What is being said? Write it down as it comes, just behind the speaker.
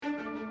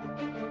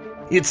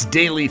It's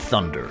Daily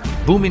Thunder,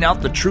 booming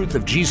out the truth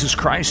of Jesus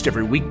Christ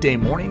every weekday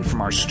morning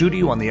from our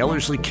studio on the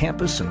Ellerslie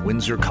campus in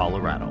Windsor,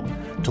 Colorado.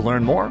 To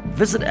learn more,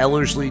 visit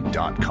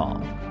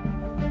Ellerslie.com.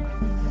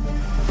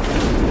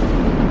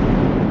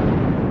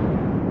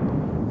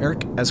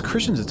 Eric, as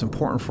Christians, it's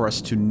important for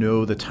us to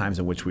know the times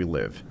in which we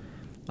live.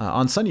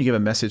 On Sunday, you gave a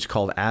message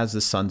called As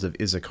the Sons of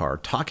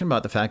Issachar, talking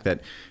about the fact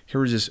that here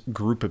was this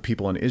group of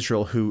people in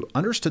Israel who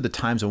understood the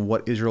times and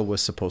what Israel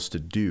was supposed to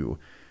do.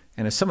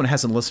 And if someone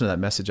hasn't listened to that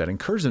message, I'd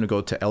encourage them to go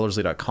to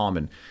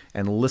Ellerslie.com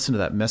and listen to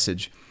that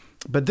message.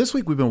 But this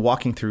week, we've been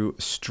walking through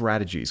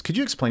strategies. Could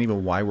you explain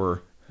even why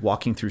we're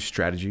walking through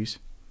strategies?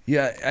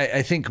 Yeah,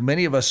 I think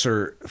many of us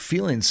are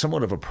feeling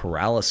somewhat of a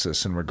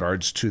paralysis in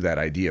regards to that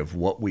idea of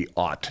what we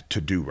ought to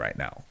do right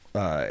now.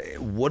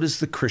 What is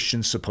the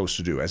Christian supposed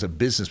to do as a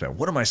businessman?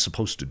 What am I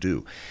supposed to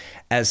do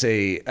as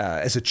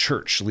a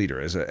church leader?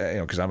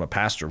 Because I'm a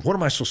pastor. What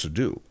am I supposed to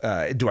do?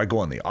 Do I go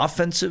on the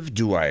offensive?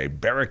 Do I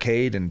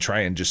barricade and try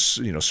and just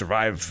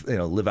survive?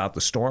 Live out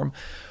the storm?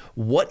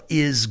 What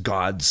is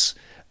God's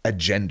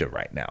agenda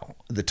right now?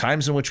 The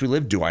times in which we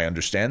live, do I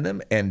understand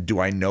them? And do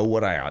I know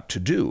what I ought to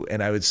do?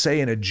 And I would say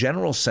in a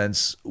general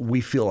sense,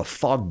 we feel a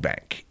fog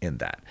bank in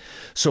that.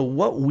 So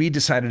what we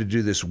decided to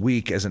do this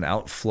week as an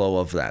outflow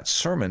of that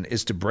sermon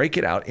is to break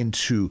it out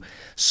into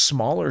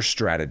smaller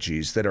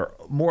strategies that are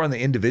more on the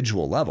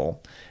individual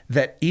level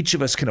that each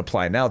of us can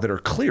apply now that are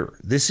clear.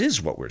 This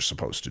is what we're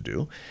supposed to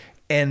do.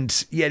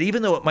 And yet,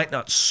 even though it might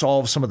not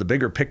solve some of the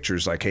bigger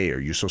pictures, like, hey, are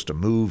you supposed to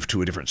move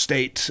to a different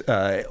state?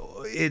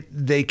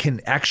 They can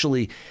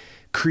actually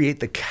create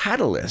the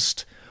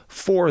catalyst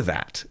for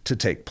that to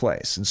take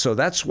place. And so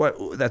that's what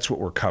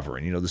we're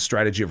covering. The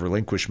strategy of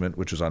relinquishment,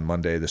 which was on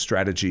Monday, the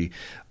strategy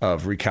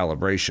of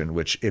recalibration,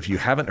 which if you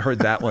haven't heard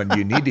that one,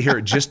 you need to hear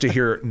it just to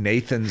hear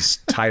Nathan's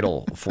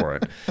title for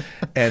it.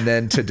 And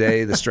then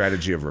today, the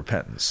strategy of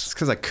repentance. It's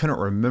because I couldn't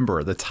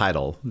remember the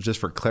title, just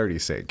for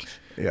clarity's sake.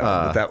 Yeah,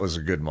 but that was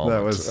a good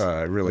moment.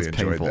 I really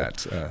enjoyed painful. That.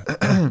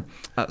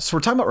 So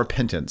we're talking about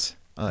repentance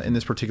in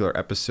this particular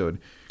episode.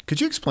 Could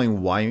you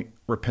explain why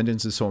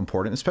repentance is so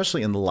important,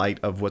 especially in the light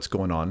of what's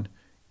going on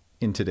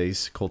in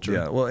today's culture?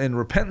 Yeah, well, and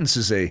repentance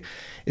is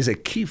a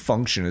key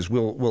function, as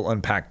we'll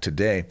unpack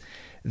today,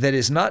 that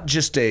is not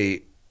just I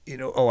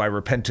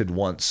repented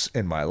once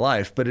in my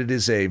life, but it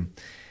is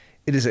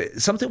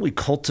something we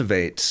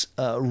cultivate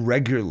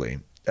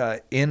regularly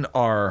in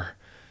our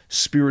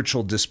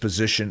spiritual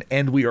disposition,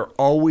 and we are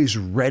always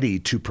ready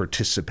to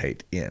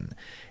participate in.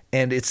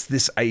 And it's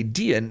this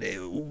idea, and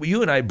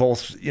you and I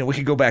both, we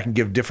could go back and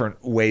give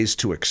different ways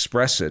to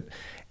express it.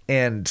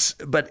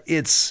 But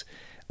it's,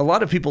 a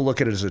lot of people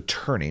look at it as a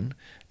turning,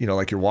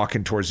 like you're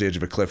walking towards the edge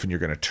of a cliff and you're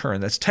going to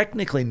turn. That's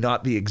technically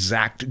not the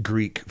exact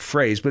Greek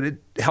phrase, but it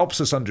helps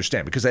us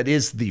understand because that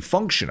is the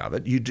function of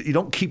it. You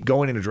don't keep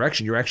going in a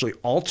direction. You're actually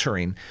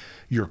altering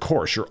your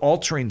course. You're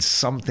altering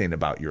something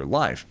about your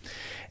life.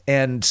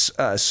 And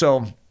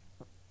so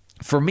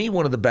for me,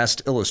 one of the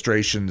best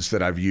illustrations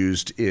that I've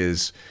used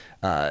is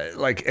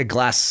like a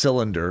glass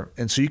cylinder.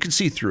 And so you can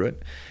see through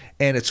it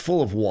and it's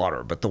full of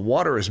water, but the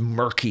water is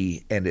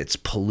murky and it's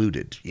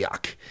polluted.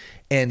 Yuck.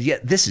 And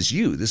yet this is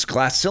you. This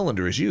glass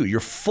cylinder is you. You're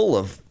full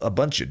of a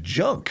bunch of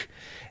junk.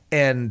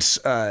 And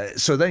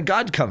so then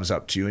God comes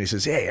up to you and he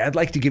says, hey, I'd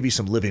like to give you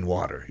some living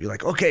water. You're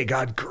like, okay,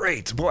 God,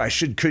 great. Boy, I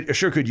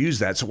sure could use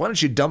that. So why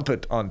don't you dump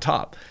it on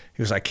top?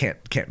 He goes, I can't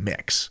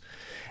mix.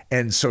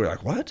 And so you're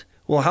like, what?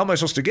 Well, how am I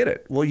supposed to get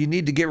it? Well, you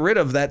need to get rid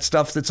of that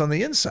stuff that's on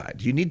the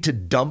inside. You need to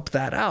dump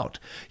that out.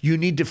 You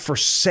need to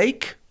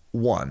forsake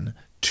one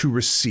to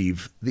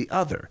receive the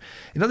other.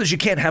 In other words, you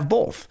can't have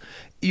both.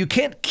 You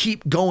can't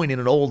keep going in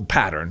an old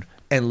pattern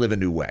and live a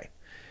new way.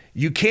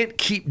 You can't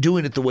keep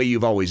doing it the way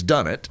you've always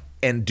done it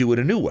and do it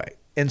a new way.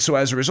 And so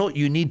as a result,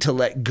 you need to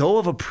let go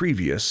of a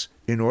previous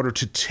in order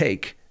to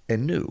take a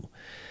new.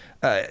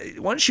 Why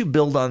don't you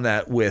build on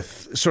that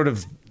with sort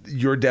of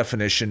your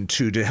definition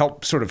to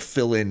help sort of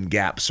fill in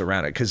gaps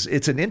around it? Because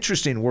it's an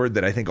interesting word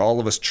that I think all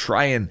of us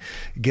try and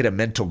get a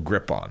mental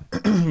grip on.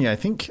 Yeah, I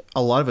think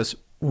a lot of us,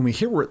 when we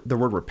hear the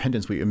word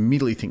repentance, we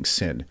immediately think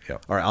sin. Yeah.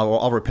 Or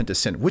I'll repent of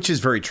sin, which is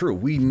very true.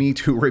 We need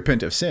to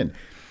repent of sin.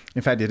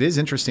 In fact, it is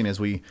interesting as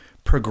we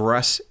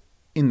progress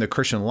in the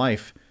Christian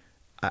life,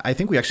 I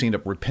think we actually end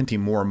up repenting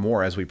more and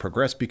more as we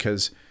progress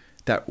because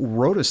that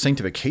road of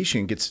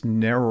sanctification gets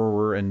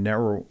narrower and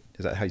narrower.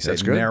 Is that how you say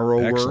it?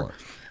 Narrower. Excellent.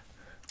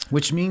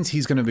 Which means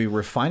he's going to be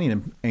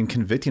refining and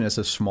convicting us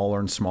of smaller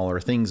and smaller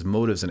things,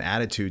 motives and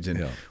attitudes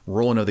and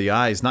rolling of the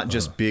eyes, not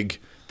just big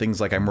things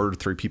like I murdered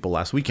 3 people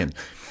last weekend.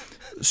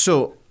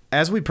 So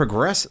as we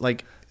progress,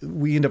 like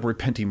we end up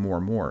repenting more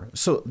and more.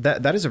 So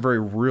that is a very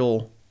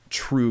real,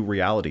 true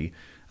reality.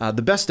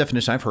 The best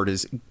definition I've heard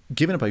is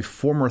giving up a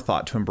former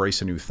thought to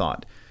embrace a new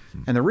thought.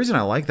 And the reason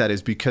I like that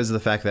is because of the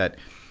fact that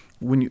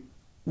when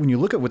you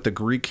look at what the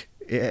Greek,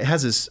 it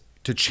has this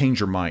to change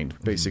your mind,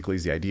 basically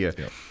is the idea.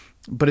 Yep.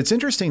 But it's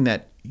interesting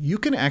that you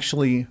can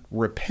actually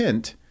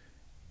repent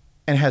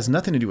and it has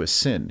nothing to do with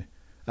sin.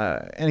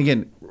 And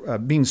again,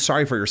 being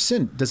sorry for your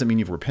sin doesn't mean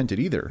you've repented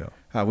either.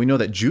 No. We know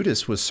that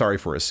Judas was sorry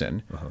for his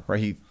sin, right?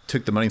 He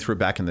took the money and threw it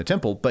back in the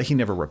temple, but he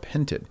never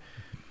repented.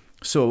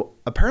 So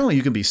apparently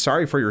you can be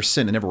sorry for your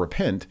sin and never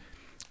repent,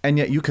 and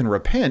yet you can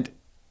repent,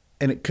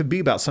 and it could be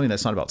about something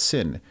that's not about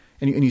sin.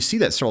 And you see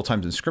that several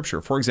times in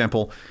Scripture. For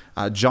example,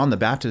 John the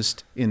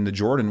Baptist in the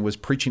Jordan was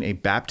preaching a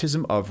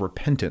baptism of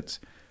repentance,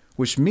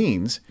 which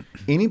means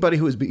anybody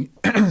who was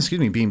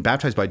being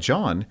baptized by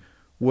John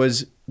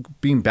was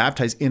being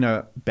baptized in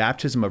a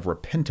baptism of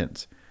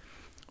repentance.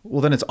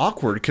 Well, then it's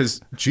awkward because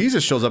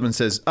Jesus shows up and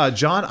says,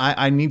 John,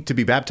 I need to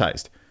be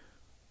baptized,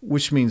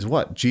 which means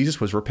what?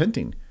 Jesus was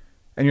repenting.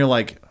 And you're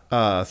like,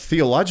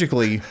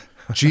 theologically,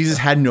 Jesus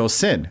had no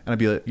sin. And I'd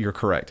be like, you're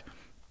correct.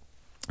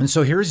 And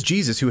so here's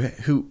Jesus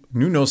who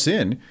knew no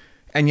sin,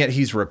 and yet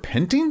he's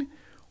repenting.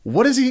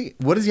 What does he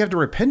have to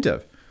repent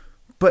of?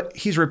 But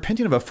he's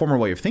repenting of a former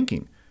way of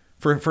thinking.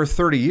 For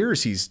 30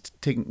 years, he's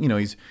taking,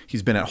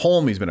 he's been at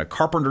home. He's been a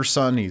carpenter's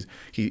son.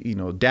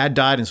 Dad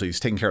died, and so he's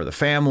taking care of the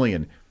family.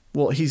 And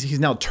well, he's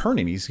now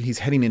turning. He's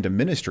heading into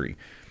ministry.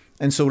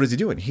 And so what is he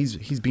doing?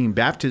 He's being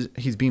baptized.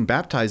 He's being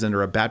baptized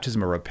under a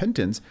baptism of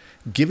repentance,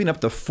 giving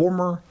up the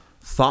former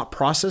thought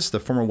process,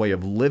 the former way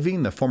of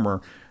living, the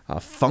former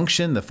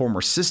function, the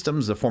former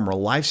systems, the former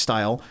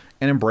lifestyle,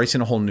 and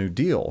embracing a whole new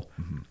deal.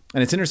 Mm-hmm.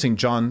 And it's interesting.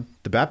 John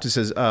the Baptist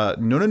says,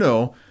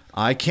 "No,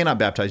 I cannot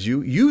baptize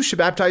you. You should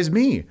baptize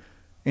me."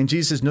 And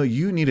Jesus says, "No,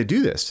 you need to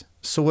do this."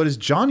 So what does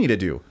John need to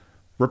do?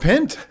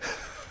 Repent.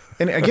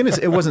 And again,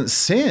 it wasn't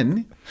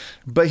sin,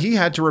 but he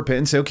had to repent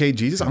and say, "Okay,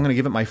 Jesus, I'm going to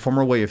give up my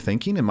former way of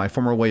thinking and my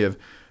former way of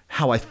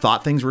how I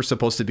thought things were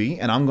supposed to be,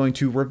 and I'm going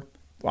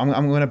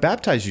to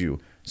baptize you.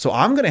 So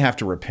I'm going to have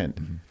to repent."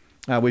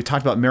 Mm-hmm. We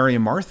talked about Mary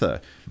and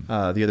Martha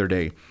the other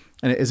day,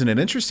 and isn't it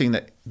interesting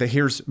that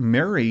here's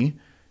Mary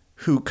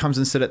who comes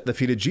and sits at the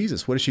feet of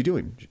Jesus? What is she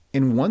doing?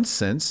 In one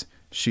sense,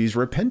 she's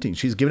repenting.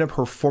 She's given up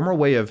her former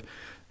way of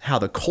how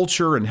the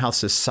culture and how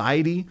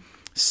society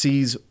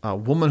sees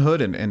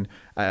womanhood and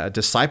a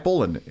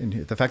disciple,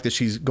 and the fact that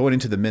she's going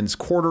into the men's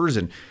quarters,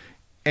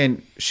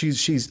 and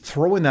she's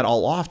throwing that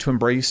all off to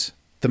embrace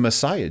the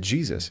Messiah,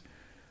 Jesus.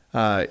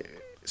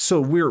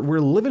 So we're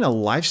living a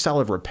lifestyle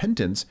of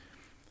repentance,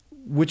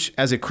 which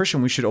as a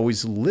Christian, we should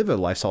always live a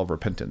lifestyle of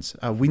repentance.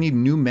 We need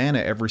new manna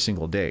every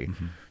single day.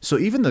 Mm-hmm. So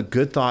even the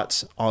good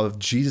thoughts of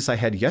Jesus I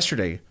had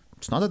yesterday,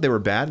 it's not that they were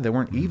bad, they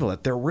weren't evil,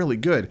 that they're really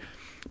good.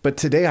 But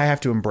today I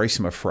have to embrace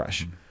them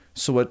afresh. Mm-hmm.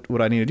 So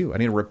what I need to do? I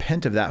need to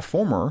repent of that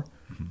former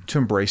to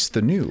embrace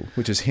the new,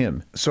 which is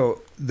Him.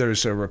 So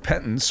there's a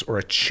repentance or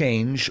a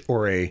change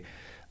or a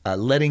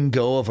letting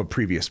go of a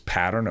previous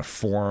pattern, a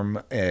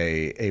form,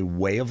 a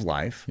way of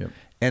life. Yep.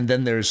 And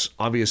then there's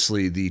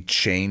obviously the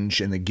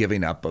change and the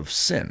giving up of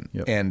sin.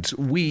 Yep. And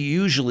we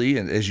usually,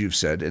 and as you've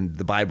said, and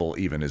the Bible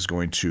even is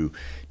going to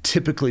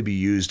typically be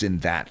used in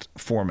that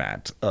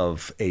format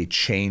of a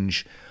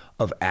change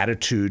of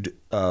attitude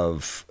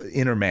of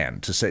inner man,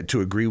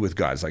 to agree with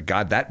God. It's like,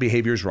 God, that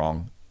behavior is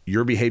wrong.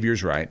 Your behavior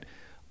is right.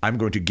 I'm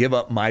going to give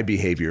up my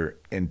behavior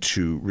and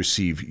to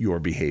receive your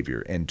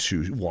behavior and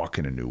to walk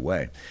in a new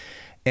way.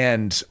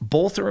 And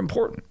both are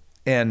important.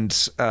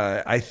 And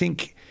I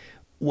think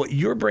what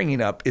you're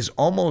bringing up is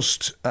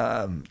almost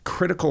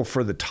critical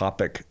for the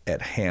topic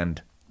at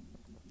hand,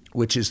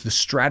 which is the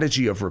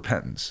strategy of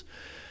repentance.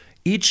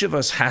 Each of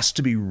us has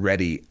to be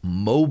ready,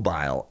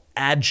 mobile,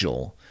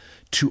 agile,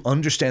 to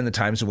understand the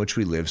times in which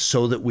we live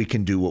so that we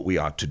can do what we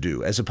ought to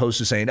do, as opposed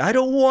to saying, I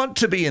don't want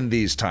to be in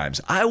these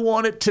times. I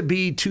want it to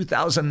be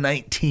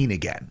 2019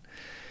 again.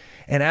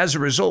 And as a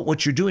result,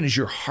 what you're doing is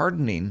you're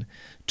hardening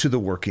to the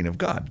working of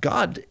God.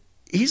 God,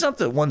 He's not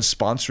the one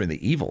sponsoring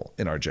the evil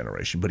in our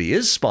generation, but He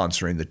is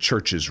sponsoring the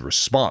church's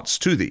response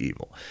to the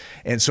evil.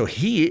 And so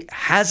He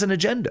has an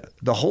agenda.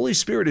 The Holy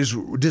Spirit is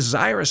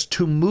desirous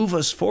to move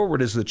us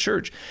forward as the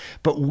church,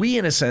 but we,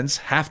 in a sense,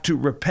 have to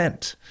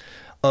repent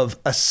of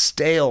a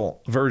stale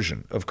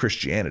version of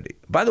Christianity.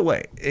 By the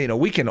way,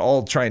 we can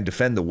all try and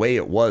defend the way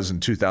it was in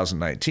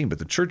 2019, but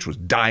the church was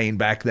dying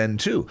back then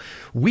too.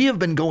 We have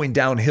been going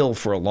downhill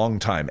for a long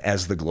time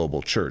as the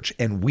global church,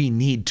 and we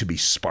need to be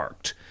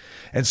sparked.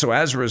 And so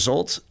as a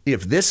result,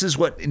 if this is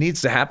what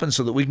needs to happen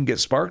so that we can get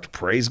sparked,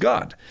 praise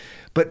God.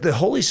 But the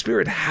Holy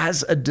Spirit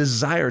has a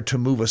desire to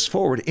move us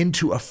forward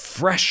into a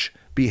fresh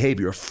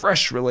behavior, a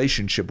fresh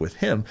relationship with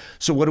Him.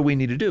 So what do we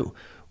need to do?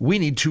 We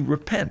need to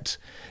repent.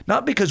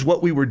 Not because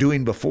what we were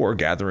doing before,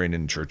 gathering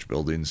in church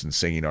buildings and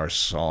singing our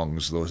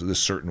songs this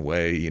certain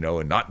way,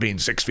 and not being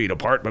 6 feet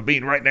apart, but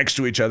being right next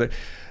to each other,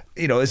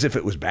 as if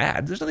it was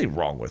bad. There's nothing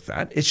wrong with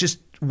that. It's just,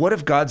 what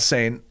if God's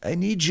saying, I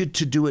need you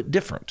to do it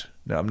different?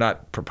 Now, I'm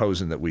not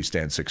proposing that we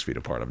stand 6 feet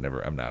apart.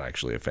 I'm not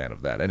actually a fan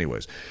of that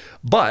anyways.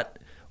 But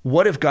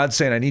what if God's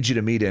saying, I need you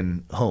to meet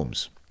in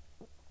homes,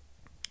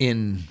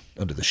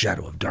 under the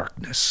shadow of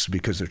darkness,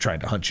 because they're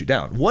trying to hunt you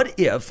down? What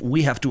if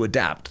we have to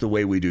adapt the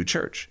way we do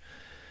church?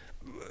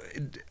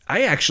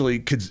 I actually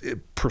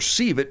could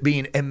perceive it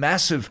being a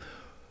massive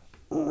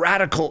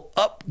radical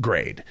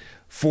upgrade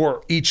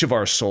for each of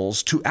our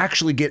souls to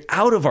actually get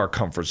out of our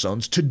comfort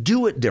zones, to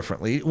do it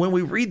differently. When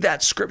we read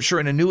that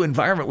scripture in a new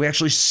environment, we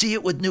actually see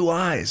it with new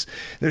eyes.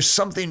 There's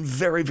something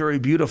very, very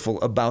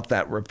beautiful about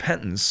that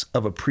repentance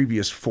of a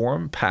previous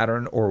form,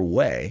 pattern, or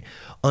way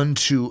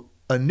unto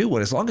a new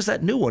one, as long as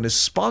that new one is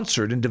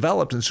sponsored and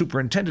developed and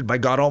superintended by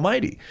God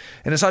Almighty.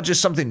 And it's not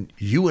just something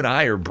you and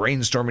I are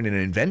brainstorming and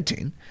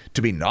inventing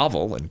to be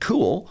novel and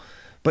cool,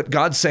 but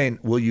God's saying,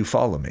 will you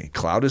follow me?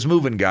 Cloud is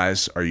moving,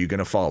 guys. Are you going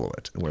to follow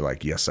it? And we're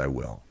like, yes, I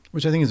will.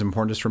 Which I think is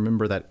important just to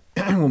remember that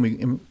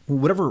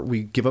whatever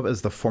we give up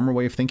as the former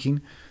way of thinking,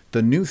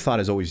 the new thought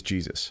is always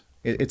Jesus.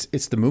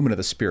 It's the movement of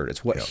the Spirit.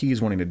 It's what He's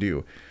wanting to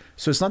do.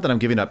 So it's not that I'm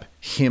giving up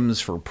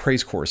hymns for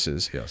praise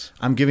courses. Yes.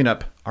 I'm giving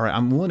up, all right,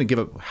 I'm willing to give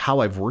up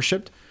how I've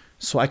worshiped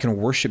so I can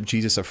worship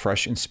Jesus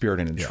afresh in spirit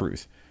and in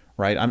truth,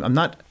 right?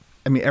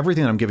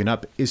 Everything that I'm giving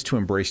up is to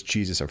embrace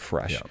Jesus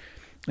afresh. Yeah.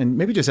 And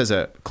maybe just as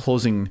a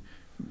closing,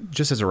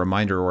 just as a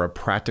reminder or a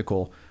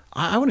practical,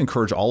 I would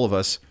encourage all of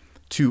us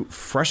to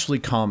freshly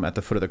come at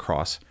the foot of the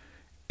cross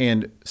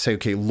and say,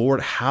 okay,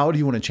 Lord, how do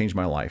you want to change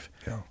my life?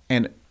 Yeah.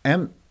 And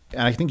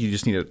I think you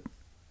just need to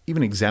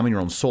even examine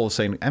your own soul,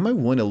 saying, am I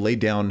willing to lay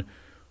down,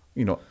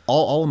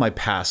 all of my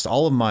past,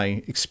 all of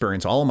my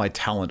experience, all of my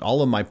talent,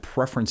 all of my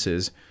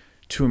preferences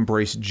to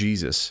embrace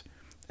Jesus?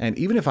 And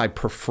even if I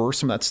prefer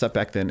some of that stuff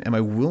back then, am I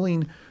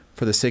willing,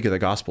 for the sake of the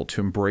gospel,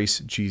 to embrace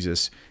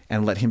Jesus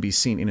and let Him be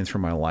seen in and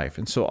through my life?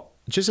 And so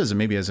just as an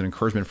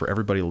encouragement for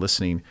everybody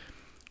listening,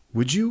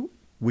 would you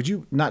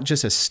not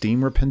just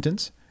esteem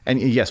repentance?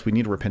 And yes, we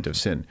need to repent of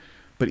sin,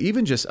 but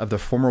even just of the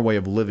former way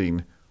of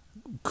living,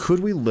 could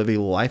we live a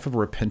life of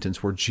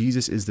repentance where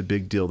Jesus is the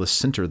big deal, the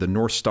center, the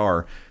North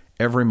Star,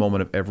 every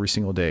moment of every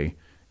single day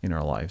in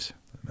our lives?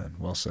 Amen.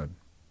 Well said.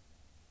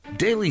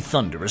 Daily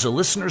Thunder is a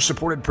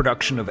listener-supported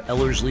production of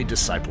Ellerslie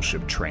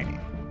Discipleship Training.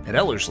 At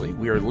Ellerslie,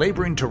 we are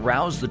laboring to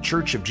rouse the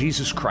Church of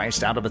Jesus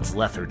Christ out of its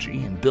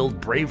lethargy and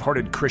build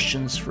brave-hearted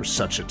Christians for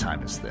such a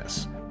time as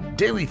this.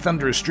 Daily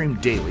Thunder is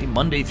streamed daily,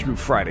 Monday through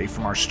Friday,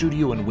 from our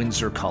studio in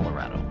Windsor,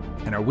 Colorado.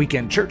 And our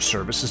weekend church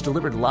service is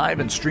delivered live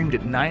and streamed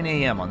at 9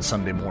 a.m. on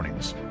Sunday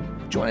mornings.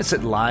 Join us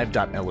at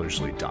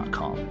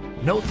live.ellerslie.com.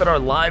 Note that our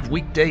live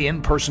weekday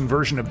in-person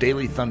version of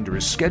Daily Thunder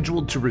is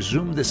scheduled to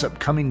resume this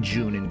upcoming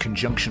June in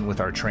conjunction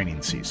with our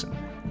training season.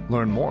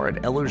 Learn more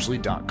at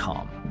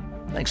ellerslie.com.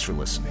 Thanks for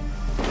listening.